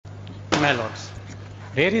my lords.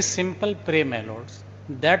 Very simple pray, my lords.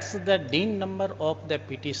 That's the DIN number of the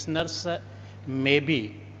petitioners may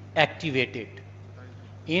be activated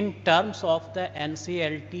in terms of the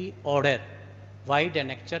NCLT order, Wide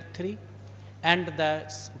Annexure 3, and the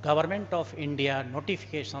Government of India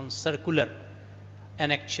notification circular,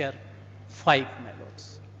 Annexure 5, my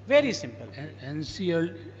lords. Very simple.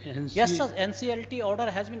 Yes, sir, NCLT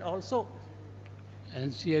order has been also.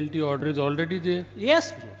 NCLT order is already there.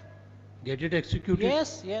 Yes. Get it executed.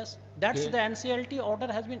 Yes. That's the NCLT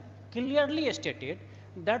order has been clearly stated.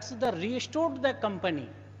 That's the restored the company.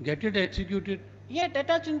 Get it executed. Yet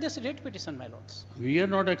attached in this writ petition, my lords. We are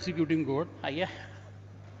not executing court. Yeah.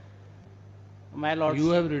 My lords. You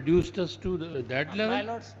have reduced us to that level. My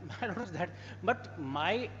lords, that. But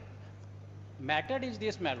my matter is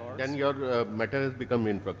this, my lords. Then your matter has become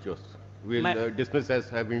infructuous. We'll dismiss as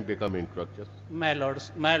having become infructuous. My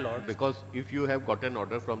lords. Because if you have got an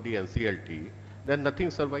order from the NCLT, then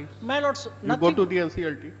nothing survives. My lords, you go to the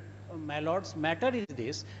NCLT. My lords, matter is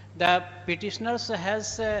this: the petitioners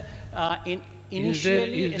has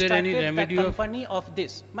initially started the company of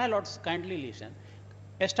this. My lords, kindly listen.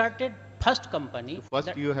 Started first company.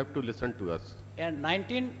 First, you have to listen to us. And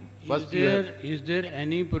 19. Is there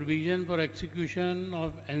any provision for execution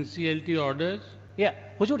of NCLT orders? Yeah,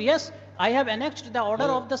 Hujur, yes. I have annexed the order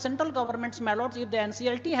of the central government's, my lords. If the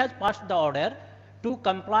NCLT has passed the order to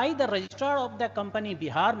comply the registrar of the company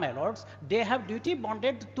Bihar, my lords, they have duty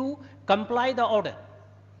bonded to comply the order.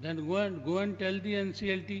 Then go and tell the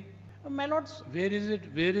NCLT. My lords. Where is it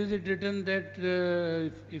written that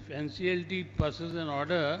if NCLT passes an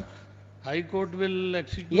order, High Court will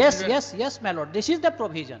execute? Yes, my lord. This is the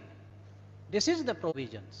provision. This is the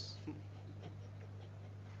provisions.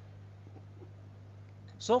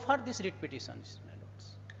 So far, this writ petitions, my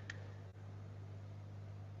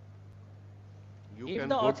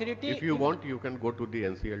lords. If you want, you can go to the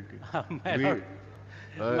NCLT.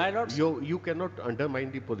 My lords, you cannot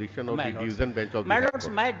undermine the position of the division bench of the High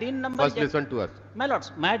Court. My DIN number. First, listen to us. My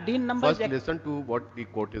lords, my DIN number. First, listen to what the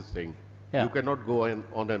court is saying. Yeah. You cannot go on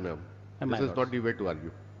and on. This is not the way to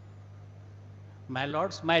argue. My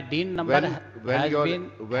lords, my DIN number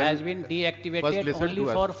has been deactivated only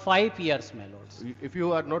for 5 years, my lords. If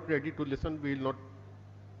you are not ready to listen, we will not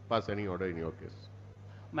pass any order in your case.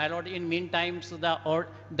 My lord, in meantime,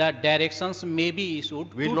 the directions may be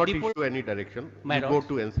issued. We will not issue any direction. We go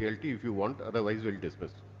to NCLT if you want, otherwise we will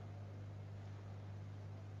dismiss.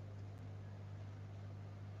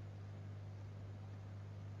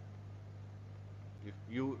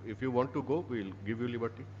 If you want to go, we will give you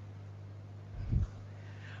liberty.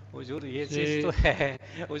 हुजूर ये चीज तो है।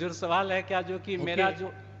 हुजूर सवाल है क्या जो कि मेरा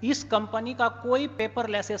जो इस कंपनी का कोई पेपर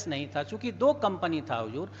लाइसेंस नहीं था, चूंकि 2 कंपनी था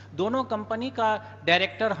हुजूर, दोनों कंपनी का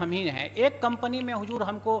डायरेक्टर हम ही हैं। एक कंपनी में हुजूर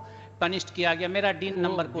हमको कनिष्ठ किया गया, मेरा DIN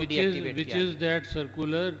नंबर को डीएक्टिवेट किया। Which is that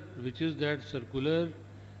circular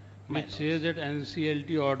which says that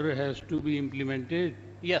NCLT order has to be implemented?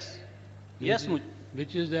 Yes.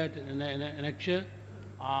 Which is that annexure?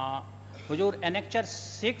 Hazur annexure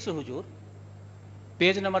 6 Hazur,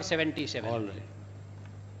 page number 77. All right.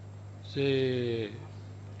 Say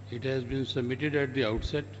it has been submitted at the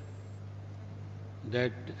outset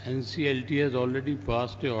that NCLT has already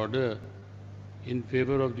passed an order in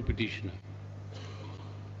favor of the petitioner.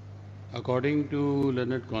 According to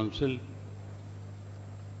learned counsel,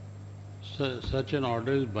 such an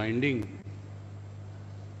order is binding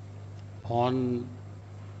on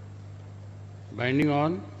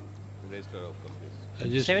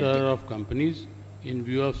Registrar of Companies in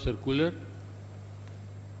view of circular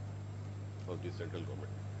of the central government.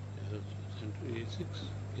 Central A6.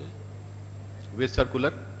 Yeah. Which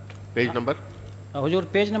circular? Page number? Hujur,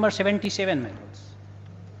 page number 77, my lords.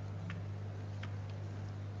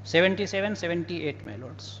 77, 78, my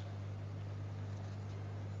lords.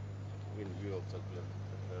 In view of circular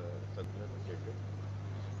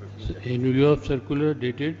dated. In view of circular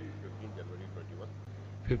dated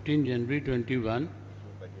 15 January 21.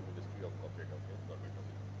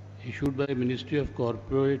 Issued by Ministry of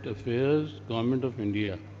Corporate Affairs, Government of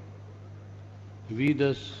India. We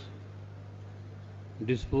thus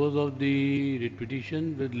dispose of the writ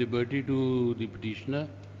petition with liberty to the petitioner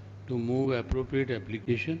to move appropriate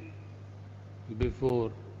application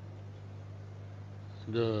before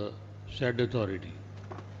the said authority.